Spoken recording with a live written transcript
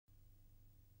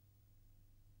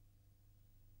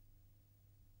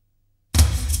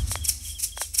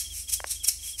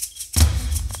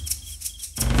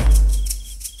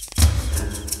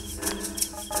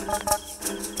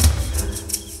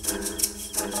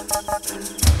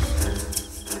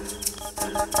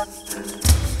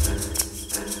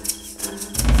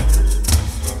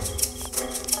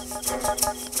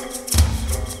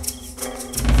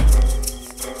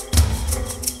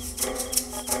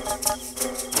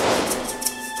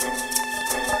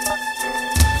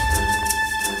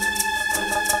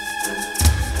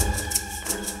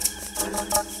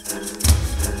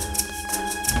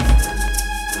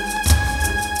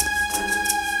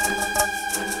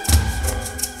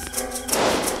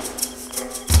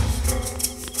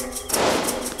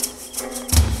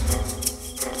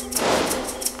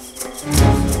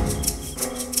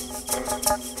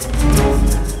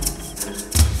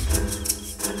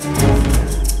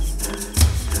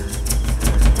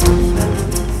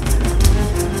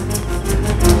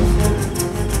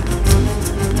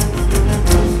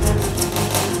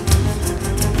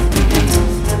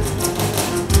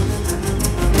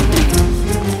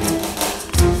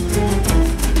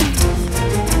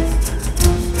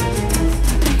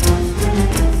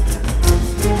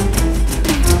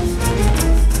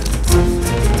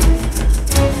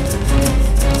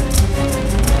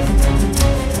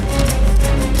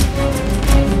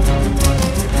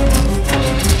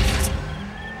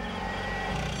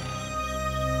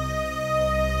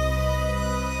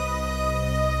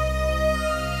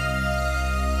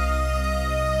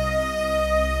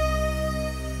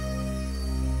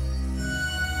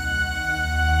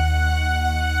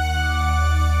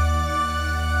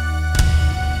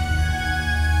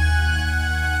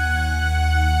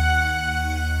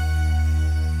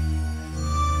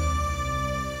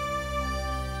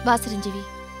வாசரஞ்சீவி,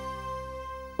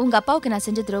 உங்க அப்பாவுக்கு நான்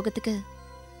செஞ்ச துரோகத்துக்கு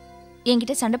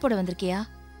என்கிட்ட சண்டை போட வந்திருக்கியா?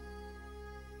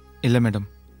 இல்லை மேடம்,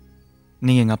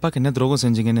 நீங்கள் எங்கள் அப்பாவுக்கு என்ன துரோகம்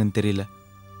செஞ்சீங்கன்னு எனக்கு தெரியல.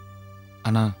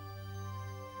 ஆனால்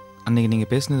அன்னைக்கு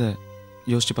நீங்கள் பேசினதை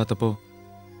யோசித்து பார்த்தப்போ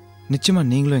நிச்சயமாக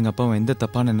நீங்களும் எங்கள் அப்பாவை எந்த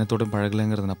தப்பான எண்ணத்தோட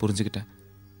பழகலைங்கிறத நான் புரிஞ்சுக்கிட்டேன்.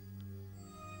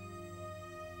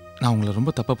 நான் உங்களை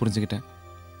ரொம்ப தப்பாக புரிஞ்சுக்கிட்டேன்.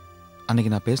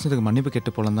 அன்னைக்கு நான் பேசினதுக்கு மன்னிப்பு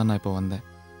கேட்டு போலன்னு தான் நான் இப்போ வந்தேன்.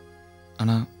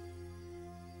 ஆனால்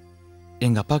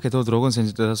எங்கள் அப்பாவுக்கு ஏதோ துரோகம்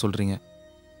செஞ்சுட்டு தான் சொல்கிறீங்க.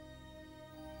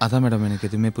 அதான் மேடம் எனக்கு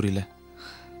எதுவுமே புரியல.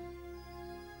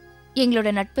 எங்களோட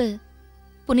நட்பு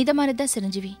புனிதமானதுதான்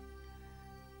சிரஞ்சீவி.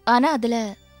 ஆனா அதுல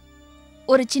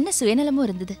ஒரு சின்ன சுயநலமும்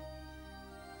இருந்தது.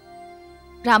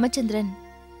 ராமச்சந்திரன்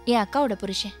என் அக்காவோட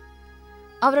புருஷன்.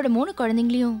 அவரோட 3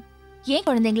 குழந்தைங்களையும் ஏன்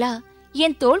குழந்தைங்களா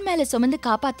என் தோள் மேல சுமந்து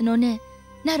காப்பாத்தணும்னு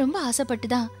நான் ரொம்ப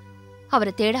ஆசைப்பட்டுதான்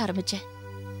அவரை தேட ஆரம்பிச்சேன்.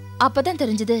 அப்பதான்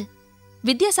தெரிஞ்சது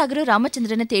வித்யாசாகரும்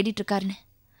ராமச்சந்திரனை தேடிட்டு இருக்காருன்னு.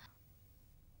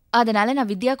 அதனால நான்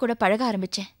வித்யா கூட பழக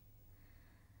ஆரம்பிச்சேன்.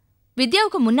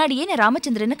 வித்யாவுக்கு முன்னாடியே நான்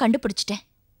ராமச்சந்திரனை கண்டுபிடிச்சிட்டேன்.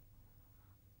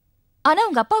 ஆனா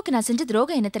உங்க அப்பாவுக்கு நான் செஞ்ச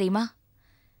துரோகம் என்ன தெரியுமா?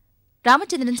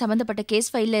 ராமச்சந்திரன் சம்பந்தப்பட்ட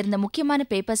கேஸ் ஃபைல்ல இருந்த முக்கியமான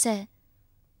பேப்பர்ஸை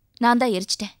நான் தான்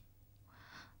எரிச்சிட்டேன்.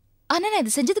 ஆனா நான்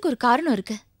இது செஞ்சதுக்கு ஒரு காரணம்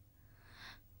இருக்கு.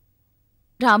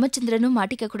 ராமச்சந்திரனும்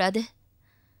மாட்டிக்க கூடாது,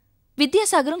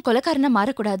 வித்யாசாகரும் கொலைக்காரனா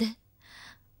மாறக்கூடாது,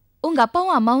 உங்க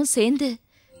அப்பாவும் அம்மாவும் சேர்ந்து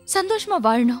சந்தோஷமா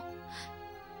வாழணும்.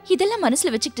 இதெல்லாம்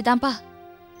மனசுல வச்சுக்கிட்டு தான்ப்பா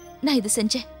நான் இது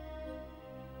செஞ்சேன்.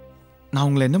 நான்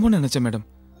உங்களை என்னமோ நினைச்சேன் மேடம்.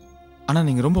 ஆனால்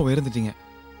நீங்கள் ரொம்ப உயர்ந்துட்டீங்க.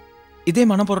 இதே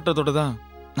மனப்போராட்டத்தோடு தான்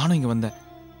நானும் இங்கே வந்தேன்.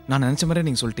 நான் நினச்ச மாதிரியே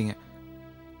நீங்கள் சொல்லிட்டீங்க.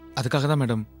 அதுக்காக தான்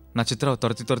மேடம் நான் சித்ராவை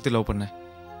துரத்தி லவ் பண்ணேன்.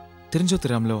 தெரிஞ்சோ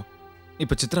தெரியாமலோ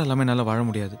இப்போ சித்ரா எல்லாமே என்னால் வாழ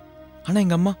முடியாது. ஆனால்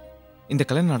எங்கள் அம்மா இந்த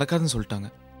கல்யாணம் நடக்காதுன்னு சொல்லிட்டாங்க.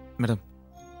 மேடம்,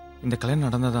 இந்த கல்யாணம்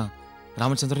நடந்தால் தான்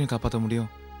ராமச்சந்திரனையும் காப்பாற்ற முடியும்,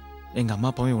 எங்கள் அம்மா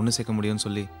அப்பாவையும் ஒன்று சேர்க்க முடியும்னு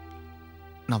சொல்லி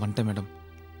நான் வந்துட்டேன் மேடம்.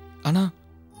 ஆனால்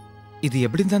இது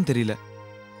எப்படின்னு தான் தெரியல.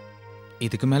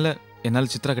 இதுக்கு மேலே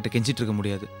என்னால் சித்ரா கிட்ட கெஞ்சிட்டு இருக்க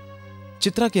முடியாது.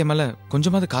 சித்ராக்கு என் மேலே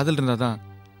கொஞ்சமாவது காதல் இருந்தால் தான்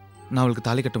நான் அவளுக்கு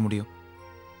தாலி கட்ட முடியும்.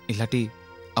 இல்லாட்டி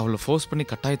அவளை ஃபோர்ஸ் பண்ணி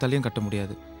கட்டாயத்தாலையும் கட்ட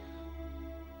முடியாது.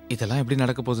 இதெல்லாம் எப்படி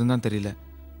நடக்க போகுதுன்னு தான் தெரியல.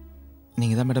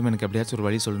 நீங்கள் தான் மேடம் எனக்கு எப்படியாச்சும் ஒரு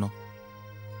வழி சொல்லணும்.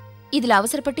 இதுல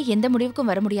அவசரப்பட்டு எந்த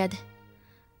முடிவுக்கும் வர முடியாது.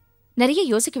 நிறைய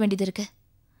யோசிக்க வேண்டியது இருக்கு.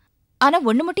 ஆனா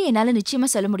ஒண்ணு மட்டும் என்னால நிச்சயமா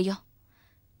சொல்ல முடியும்.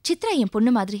 சித்ரா என்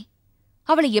பொண்ணு மாதிரி.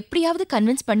 அவளை எப்படியாவது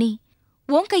கன்வின்ஸ் பண்ணி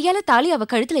உன் கையால தாலி அவ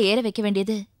கழுத்துல ஏற வைக்க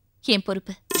வேண்டியது என்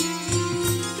பொறுப்பு.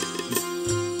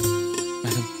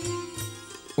 மேடம்,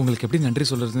 உங்களுக்கு எப்படி நன்றி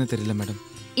சொல்றதுன்னு தெரியல மேடம்.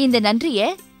 இந்த நன்றிய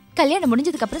கல்யாணம்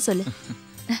முடிஞ்சதுக்கு அப்புறம் சொல்லு.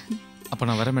 அப்ப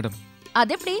நான் வரேன் மேடம்.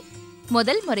 அது எப்படி?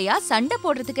 முதல் முறையா சண்டை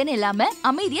போடுறதுக்குன்னு இல்லாம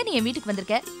அமைதியா நீ என் வீட்டுக்கு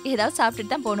வந்திருக்க. ஏதாவது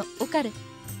சாப்பிட்டுட்டு தான் போகணும். உட்காரு.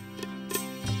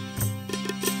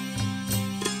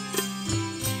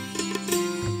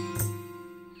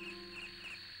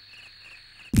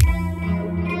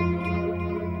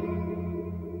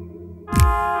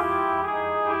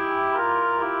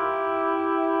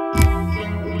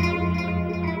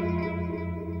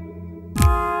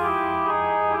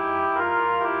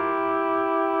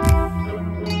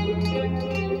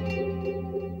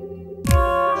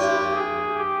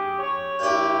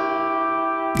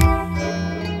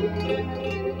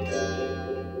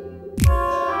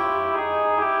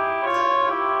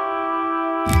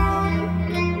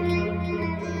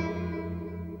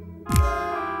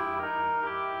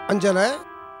 அஞ்சலை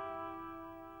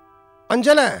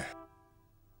அஞ்சலை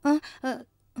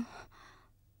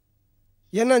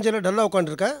என்ன அஞ்சலை டல்லா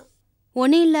உட்காந்துருக்க?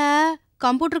 ஒன்றும் இல்லை,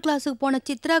 கம்ப்யூட்டர் கிளாஸுக்கு போன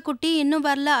சித்ரா குட்டி இன்னும்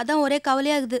வரல, அதான் ஒரே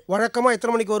கவலையாகுது. வழக்கமாக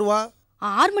எத்தனை மணிக்கு வருவா?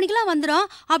 6 மணிக்கெலாம் வந்துடும்.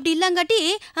 அப்படி இல்லைங்காட்டி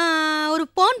ஒரு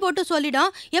ஃபோன் போட்டு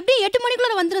சொல்லிடும். எப்படி 8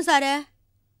 மணிக்குள்ளே வந்துடும் சார்.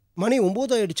 மணி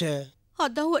 9 ஆயிடுச்சே.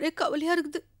 அதான் ஒரே கவலையாக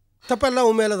இருக்குது. தப்பெல்லாம்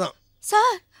உன் மேலே தான்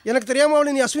சார். எனக்கு தெரியாமல்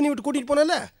அவளை நீ அஸ்வினி வீட்டு கூட்டிகிட்டு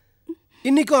போனல,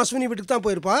 இன்றைக்கும் அஸ்வினி வீட்டுக்கு தான்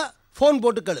போயிருப்பா. ஃபோன்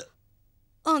போட்டுக்களு.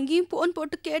 அங்கேயும் ஃபோன்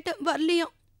போட்டு கேட்டேன்,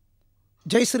 வரலையாம்.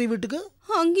 ஜெயஸ்ரீ வீட்டுக்கு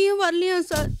அங்கேயும் வரலையாம்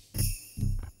சார்.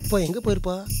 இப்போ எங்கே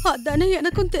போயிருப்பா? அதானே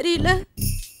எனக்கும் தெரியல.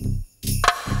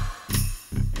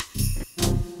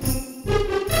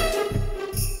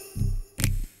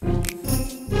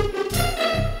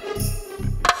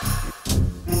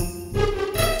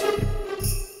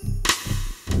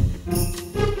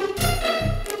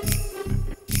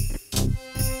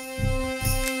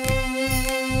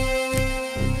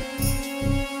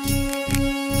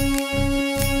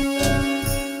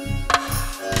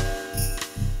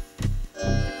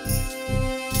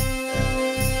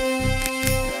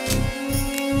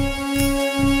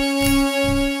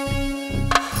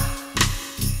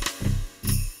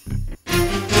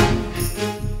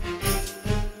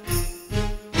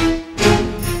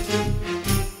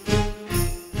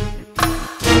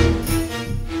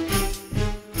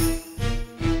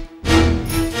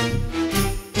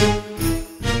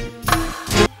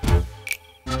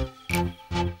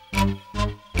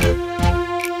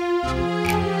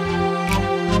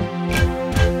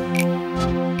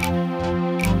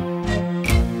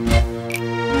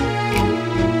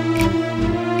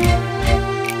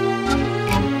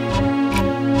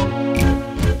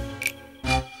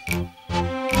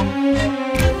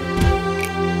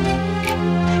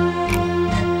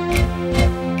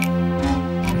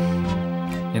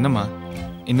 என்னம்மா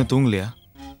இன்னும் தூங்கலையா?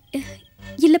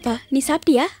 இல்லப்பா, நீ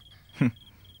சாப்பிட்டியா?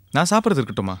 நான் சாப்பிட்றது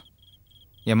இருக்கட்டும்மா.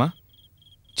 ஏம்மா,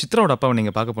 சித்ராவோட அப்பாவை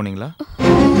நீங்கள் பார்க்க போனீங்களா?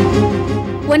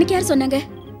 உனக்கு யார் சொன்னாங்க?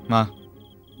 மா,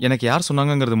 எனக்கு யார்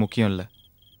சொன்னாங்கங்கிறது முக்கியம் இல்லை.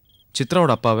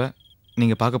 சித்ராவோட அப்பாவை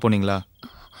நீங்கள் பார்க்க போனீங்களா?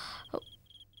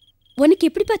 உனக்கு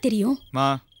எப்படிப்பா தெரியும்? மா,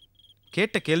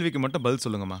 கேட்ட கேள்விக்கு மட்டும் பதில்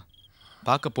சொல்லுங்கம்மா.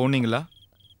 பார்க்க போனீங்களா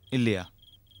இல்லையா?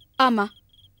 ஆமா.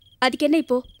 அதுக்கு என்ன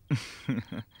இப்போ?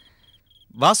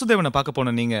 வாசுதேவனை பார்க்க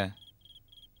போன நீங்க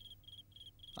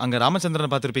அங்க ராமச்சந்திரனை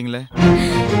பார்த்திருப்பீங்களே.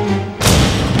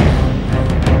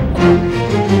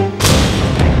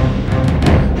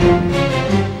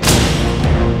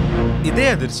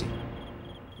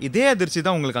 இதே அதிர்ச்சி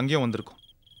தான் உங்களுக்கு அங்கேயும் வந்திருக்கும்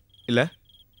இல்ல?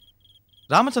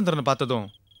 ராமச்சந்திரனை பார்த்ததும்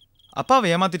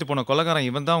அப்பாவை ஏமாத்திட்டு போன கொலைகாரன்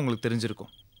இவன் தான் உங்களுக்கு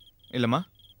தெரிஞ்சிருக்கும் இல்லம்மா?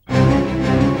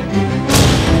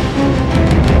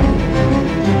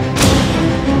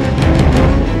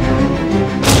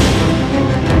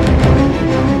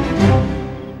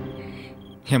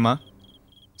 ஏம்மா,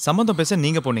 சம்மந்தம் பேச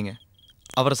நீங்க போனீங்க,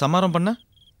 அவரை சமாரம் பண்ண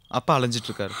அப்பா அலைஞ்சிட்டு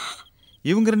இருக்காரு.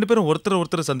 இவங்க 2 பேரும்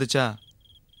ஒருத்தர் சந்திச்சா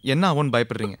என்ன ஆகும்னு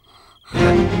பயப்படுறீங்க?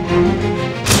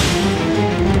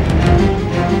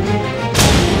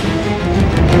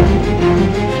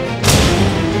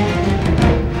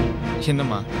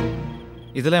 என்னம்மா,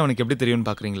 இதெல்லாம் அவனுக்கு எப்படி தெரியும்னு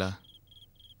பார்க்குறீங்களா?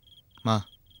 மா,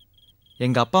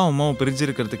 எங்கள் அப்பா அம்மாவும்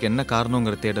பிரிஞ்சிருக்கிறதுக்கு என்ன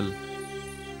காரணங்கிற தேடல்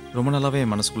ரொம்ப நாளாவே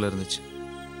என் மனசுக்குள்ளே இருந்துச்சு.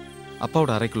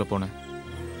 அப்பாவோட அறைக்குள்ளே போனேன்.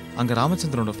 அங்கே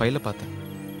ராமச்சந்திரனோட ஃபைலை பார்த்தேன்.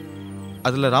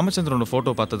 அதில் ராமச்சந்திரனோட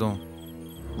ஃபோட்டோ பார்த்ததும்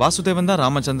வாசுதேவன் தான்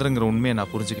ராமச்சந்திரங்கிற உண்மையை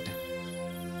நான் புரிஞ்சுக்கிட்டேன்.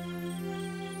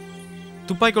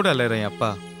 துப்பாக்கியோட அலையிற என்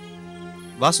அப்பா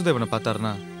வாசுதேவனை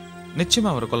பார்த்தாருன்னா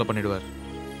நிச்சயமாக அவரை கொலை பண்ணிடுவார்.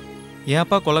 என்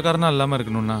அப்பா கொலைக்காரனா இல்லாமல்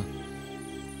இருக்கணும்னா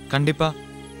கண்டிப்பாக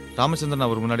ராமச்சந்திரன்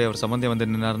அவர் முன்னாடி அவர் சம்பந்தியம்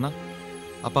வந்து நின்னாருன்னா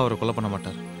அப்பா அவரை கொலை பண்ண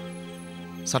மாட்டார்,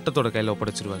 சட்டத்தோட கையில்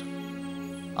ஒப்படைச்சிடுவார்.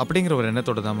 அப்படிங்கிற ஒரு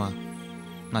எண்ணத்தோட தாம்மா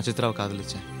நான் சித்ராவை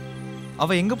காதலிச்சேன்.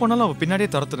 அவள் எங்கே போனாலும் அவள் பின்னாடியே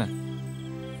துரத்துனேன்.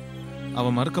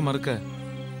 அவள் மறுக்க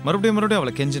மறுபடியும்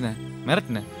அவளை கெஞ்சினேன்,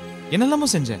 மிரட்டினேன், என்னெல்லாமோ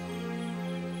செஞ்சேன்.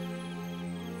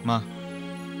 மா,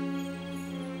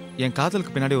 என்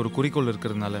காதலுக்கு பின்னாடி ஒரு குறிக்கோள்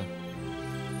இருக்கிறதுனால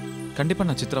கண்டிப்பாக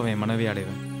நான் சித்ராவை என் மனைவியை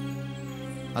அடைவேன்.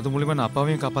 அது மூலிமா நான்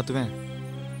அப்பாவையும் காப்பாற்றுவேன்,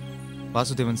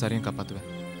 வாசுதேவன் சாரையும் காப்பாற்றுவேன்.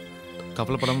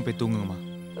 கவலைப்படாமல் போய் தூங்குங்கம்மா.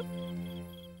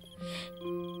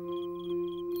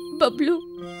 பப்ளு,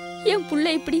 என் புள்ள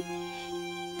இப்படி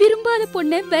விரும்பாத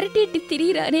பொண்ணை விரட்டிட்டு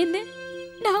திரியிறானேன்னு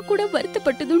நான் கூட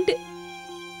வருத்தப்பட்டதுண்டு.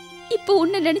 இப்போ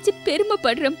உன்னை நினைச்சு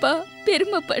பெருமைப்படுறேன்ப்பா,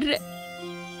 பெருமைப்படுறேன்.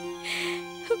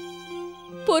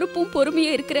 பொறுப்பும்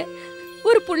பொறுமையும் இருக்கிற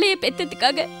ஒரு புள்ளைய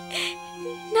பெத்ததுக்காக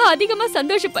நான் அதிகமா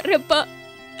சந்தோஷப்படுறேன்ப்பா.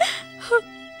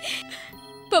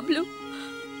 பப்ளு,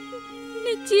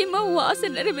 நிச்சயமா உன் ஆசை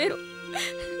நிறைவேறும்.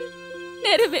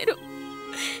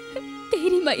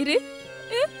 தைரியமா இரு.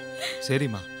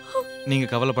 சரிம்மா, நீங்க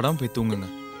கவலைப்படாம போய் தூங்குங்க.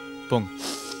 போங்க.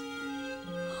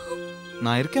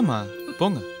 நான் இருக்கேம்மா,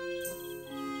 போங்க.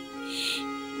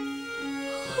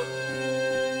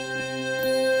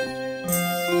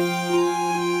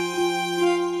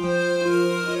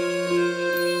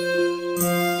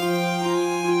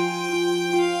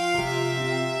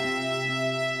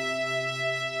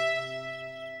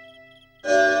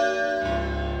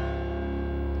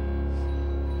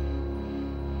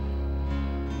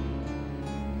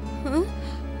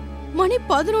 மணி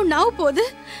 11 ஆக போகுது.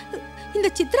 இந்த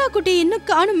சித்ரா குட்டி இன்னும்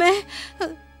காணுமே.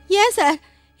 ஏன் சார்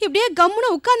இப்படியே கம்முன்னு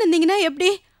உட்காந்துருந்தீங்கன்னா எப்படி?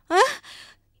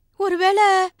 ஒருவேளை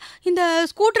இந்த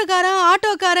ஸ்கூட்டருக்காரன்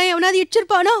ஆட்டோக்காரன் எவனாவது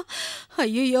இடிச்சிருப்பானோ?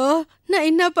 ஐயோ, நான்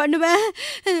என்ன பண்ணுவேன்?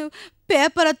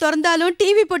 பேப்பரை திறந்தாலும்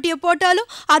டிவி பொட்டியை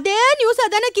போட்டாலும் அதே நியூஸாக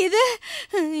தானே இது.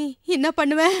 என்ன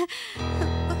பண்ணுவேன்?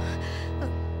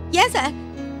 ஏன் சார்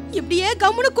இப்படியே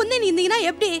கம்முன்னு குந்தி நின்றீங்கன்னா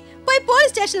எப்படி? போய்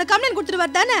போலீஸ் ஸ்டேஷன்ல கம்ப்ளைண்ட் கொடுத்துட்டு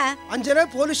வரதானே? அஞ்சலை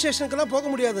போலீஸ் ஸ்டேஷனுக்கெல்லாம் போக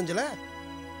முடியாது அஞ்சலை.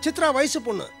 சித்ரா வயசு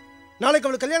பொண்ணு, நாளைக்கு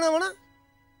அவளுக்கு கல்யாணம் வேணா?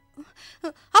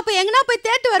 அப்ப எங்கனா போய்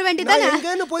தேட்டு வர வேண்டியதானே?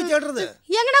 எங்கன்னு போய் தேடுறது?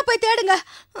 எங்கனா போய் தேடுங்க.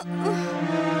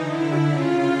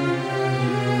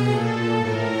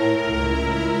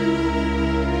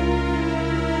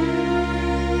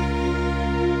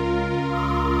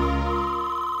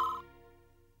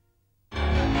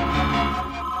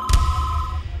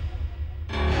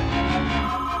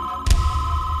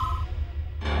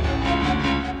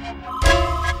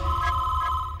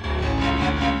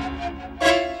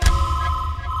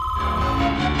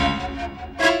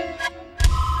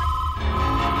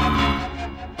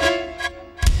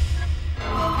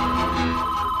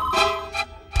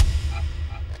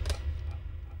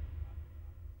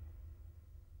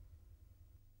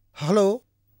 ஹலோ.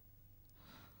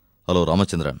 ஹலோ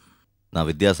ராமச்சந்திரன், நான்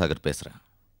வித்யாசாகர் பேசுறேன்.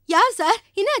 யார் சார்?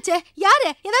 என்னாச்சு? யாரு?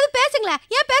 ஏதாவது பேசுங்களேன்.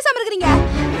 ஏன் பேசாம இருக்கீங்க?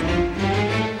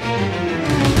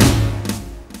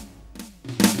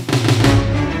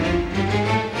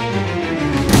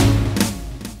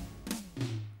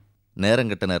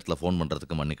 நேரம் கெட்ட நேரத்தில் ஃபோன்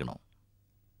பண்ணுறதுக்கு மன்னிக்கணும்.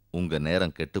 உங்கள்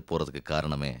நேரம் கெட்டு போகிறதுக்கு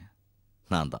காரணமே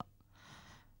நான் தான்.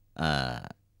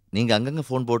 நீங்கள் அங்கங்கே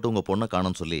ஃபோன் போட்டு உங்கள் பொண்ணை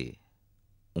காணும்னு சொல்லி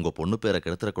உங்கள் பொண்ணு பேரை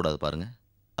கெடுத்துடக்கூடாது பாருங்க.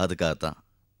 அதுக்காகத்தான்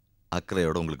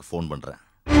அக்கறையோட உங்களுக்கு ஃபோன் பண்ணுறேன்.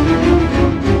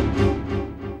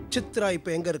 சித்ரா இப்போ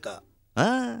எங்கே இருக்கா?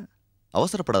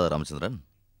 அவசரப்படாத ராமச்சந்திரன்,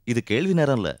 இது கேள்வி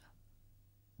நேரம் இல்லை,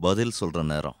 பதில் சொல்கிற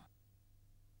நேரம்.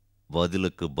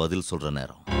 பதிலுக்கு பதில் சொல்கிற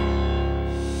நேரம்.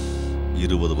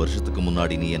 20 வருஷத்துக்கு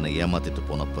முன்னாடி நீ என்னை ஏமாத்திட்டு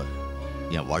போனப்ப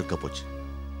என் வாழ்க்கை போச்சு,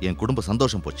 என் குடும்ப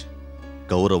சந்தோஷம் போச்சு,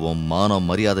 கௌரவம், மானம்,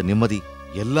 மரியாதை, நிம்மதி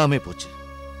எல்லாமே போச்சு.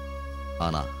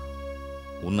 ஆனா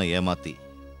உன்னை ஏமாத்தி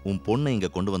உன் பொண்ணை இங்க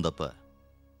கொண்டு வந்தப்ப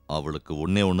அவளுக்கு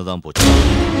ஒன்னே ஒண்ணுதான் போச்சு.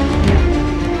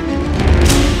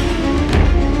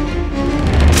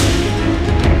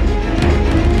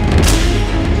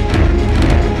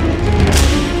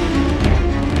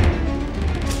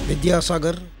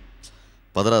 வித்யாசாகர்,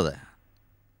 பதறாத.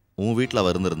 உன் வீட்டில்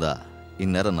அவ இருந்திருந்தா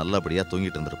இந்நேரம் நல்லபடியா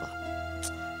தூங்கிட்டு இருந்திருப்பா.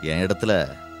 என் இடத்துல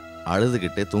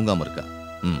அழுதுகிட்டே தூங்காம இருக்கா.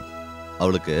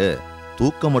 அவளுக்கு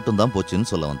தூக்கம் மட்டும்தான் போச்சுன்னு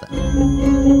சொல்ல வந்தேன்.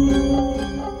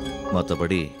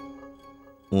 மற்றபடி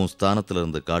உன் ஸ்தானத்துல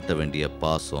இருந்து காட்ட வேண்டிய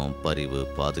பாசம், பரிவு,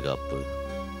 பாதுகாப்பு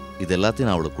இது எல்லாத்தையும்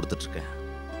நான் அவளுக்கு கொடுத்துட்ருக்கேன்.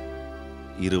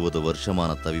 20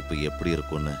 வருஷமான தவிப்பு எப்படி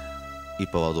இருக்கும்னு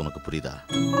இப்போவாது உனக்கு புரியுதா?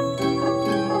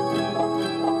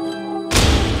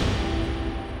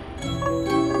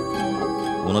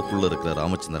 உனக்குள்ள இருக்கிற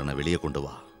ராமச்சந்திரனை வெளியே கொண்டு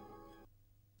வா.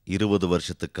 20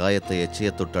 வருஷத்து காயத்தை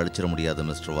எச்சையை தொட்டு அழிச்சிட முடியாத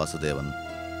மிஸ்டர் வாசுதேவன்.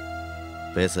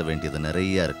 பேச வேண்டியது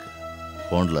நிறைய இருக்கு.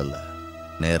 போன்ல இல்ல,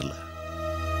 நேர்ல.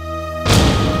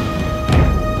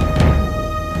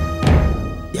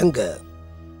 எங்க,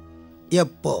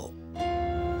 எப்போ?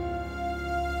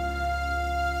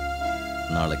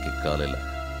 நாளைக்கு காலையில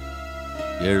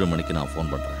 7 மணிக்கு நான்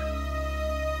ஃபோன் பண்றேன்.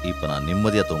 இப்ப நான்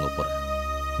நிம்மதியா தூங்க போறேன்.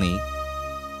 நீ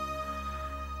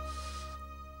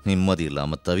நிம்மதி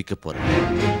இல்லாம தவிக்க போற.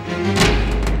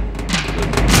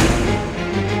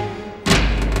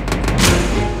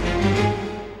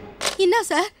 என்ன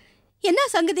சார்? என்ன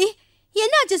சங்கதி?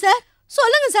 என்னாச்சு சார்?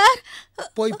 சொல்லுங்க சார்.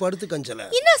 போய் படுத்துக்க அஞ்சலை.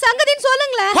 என்ன சங்கதின்னு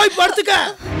சொல்லுங்களேன். போய் படுத்துக்க.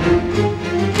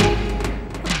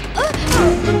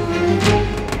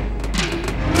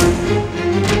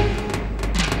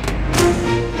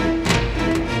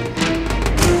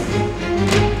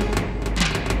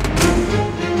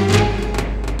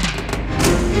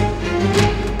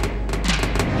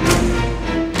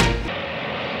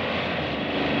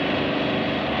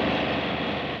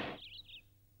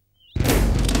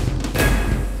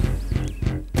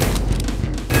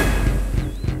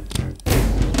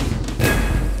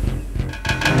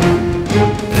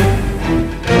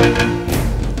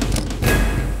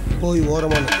 போய்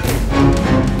ஓரமான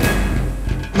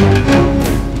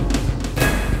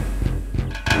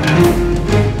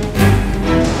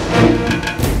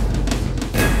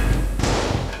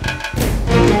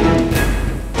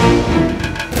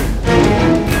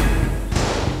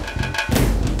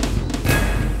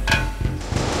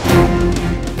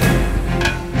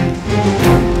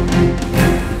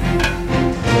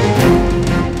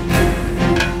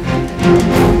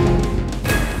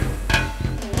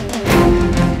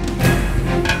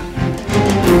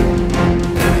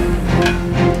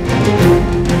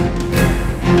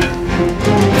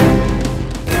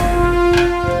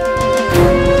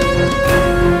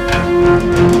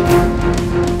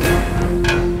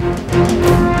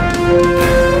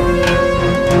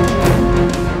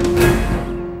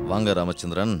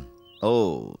ராமச்சந்திரன். ஓ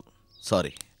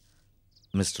சாரி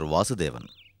மிஸ்டர் வாசுதேவன்.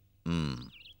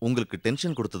 உங்களுக்கு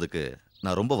டென்ஷன் கொடுத்ததுக்கு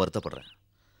நான் ரொம்ப வருத்தப்படுறேன்.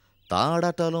 தான்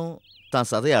ஆடாட்டாலும் தான்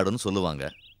சதையாடுன்னு சொல்லுவாங்க.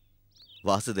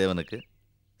 வாசுதேவனுக்கு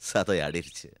சதை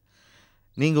ஆடிருச்சு.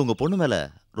 நீங்கள் உங்கள் பொண்ணு மேலே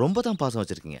ரொம்ப தான் பாசம்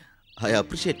வச்சுருக்கீங்க. I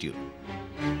appreciate you.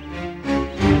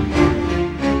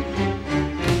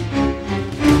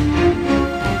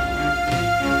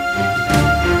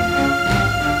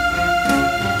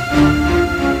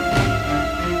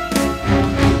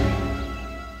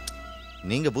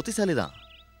 நீங்க புத்திசாலி தான்.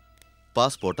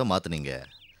 பாஸ்போர்ட்டை மாத்தினீங்க,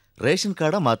 ரேஷன்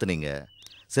கார்டை மாத்தினீங்க,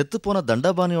 செத்துப்போன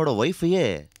தண்டபாணியோட ஒய்ஃபையே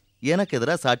எனக்கு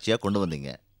எதிராக சாட்சியா கொண்டு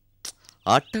வந்தீங்க.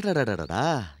 அட்டடடடடா,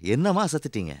 என்னமா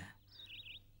அசத்திட்டீங்க.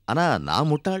 ஆனா நான்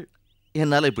முட்டாள்,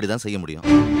 என்னால இப்படிதான் செய்ய முடியும்.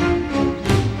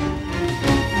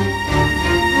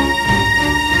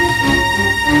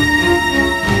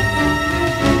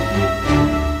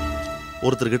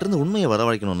 ஒருத்தர்கிட்ட இருந்து உண்மையை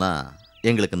வரவழைக்கணும்னா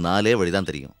எங்களுக்கு 4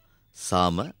 வழிதான் தெரியும்.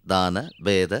 சாம, தான,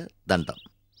 வேத, தண்டம்.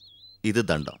 இது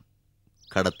தண்டம்,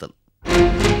 கடத்தல்.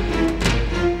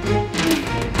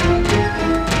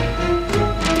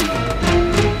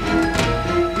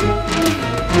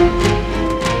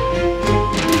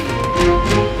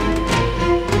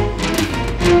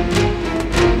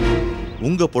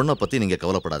 உங்க பொண்ணை பத்தி நீங்க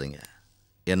கவலைப்படாதீங்க.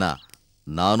 ஏன்னா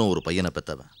நானும் ஒரு பையனை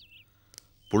பெத்தவன்.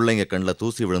 பிள்ளைங்க கண்ணில்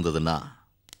தூசி விழுந்ததுன்னா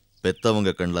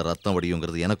பெத்தவங்க கண்ணில் ரத்தம்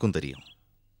வடியுங்கிறது எனக்கும் தெரியும்.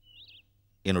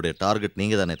 என்னுடைய டார்கெட்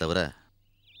நீங்க தானே தவிர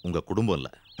உங்க குடும்பம்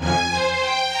இல்லை.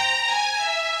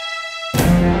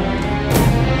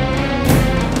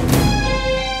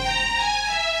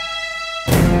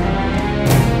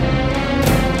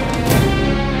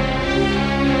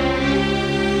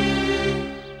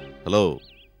 ஹலோ,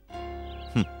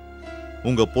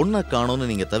 உங்க பொண்ணை காணோன்னு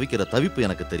நீங்க தவிக்கிற தவிப்பு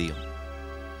எனக்கு தெரியும்.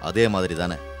 அதே மாதிரி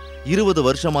தானே 20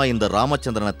 வருஷமா இந்த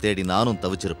ராமச்சந்திரனை தேடி நானும்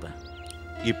தவிச்சிருப்பேன்.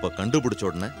 இப்ப கண்டுபிடிச்ச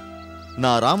உடனே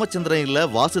நான் ராமச்சந்திரன் இல்ல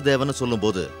வாசுதேவன் சொல்லும்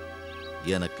போது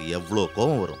எனக்கு எவ்வளோ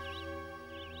கோபம் வரும்.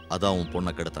 அதான் உன்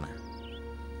பொண்ணை கெடுத்தன.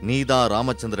 நீதான்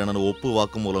ராமச்சந்திரன் ஒப்பு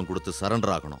வாக்கு மூலம் கொடுத்து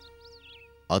சரண்டர் ஆகணும்.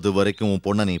 அது வரைக்கும் உன்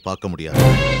பொண்ணை நீ பார்க்க முடியாது.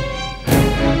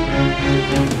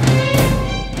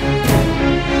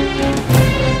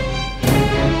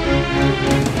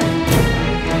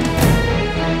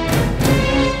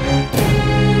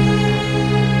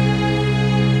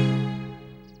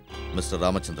 மிஸ்டர்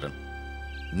ராமச்சந்திரன்,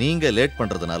 நீங்க லேட்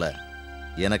பண்றதுனால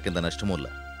எனக்கு இந்த நஷ்டமும் இல்லை.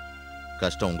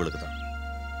 கஷ்டம் உங்களுக்கு தான்.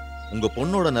 உங்க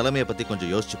பொண்ணோட நிலைமையை பத்தி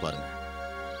கொஞ்சம் யோசிச்சு பாருங்க.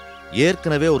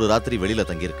 ஏற்கனவே ஒரு ராத்திரி வெளியில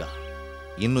தங்கியிருக்கா.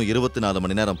 இன்னும் 24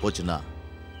 மணி நேரம் போச்சுன்னா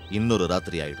இன்னொரு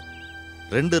ராத்திரி ஆயிடும்.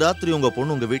 2 ராத்திரி உங்க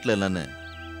பொண்ணு உங்க வீட்டுல இல்லைன்னு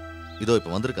இதோ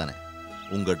இப்ப வந்திருக்கானே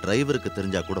உங்க டிரைவருக்கு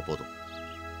தெரிஞ்சா கூட போதும்.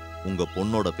 உங்க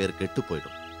பொண்ணோட பேர் கெட்டு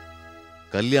போயிடும்.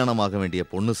 கல்யாணமாக வேண்டிய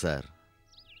பொண்ணு சார்,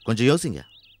 கொஞ்சம் யோசிங்க.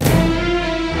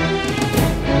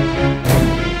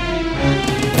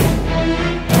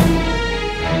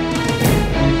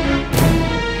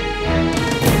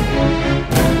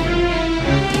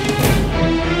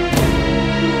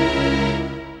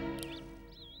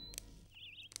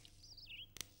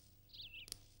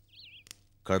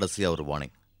 கடைசியா ஒரு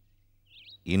வார்னிங்.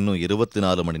 இன்னும்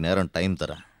 24 மணி நேரம் டைம்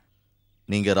தரேன்.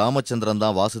 நீங்க ராமச்சந்திரன்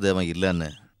தான் வாசுதேவன் இல்லைன்னு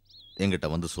என்கிட்ட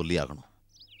வந்து சொல்லி ஆகணும்.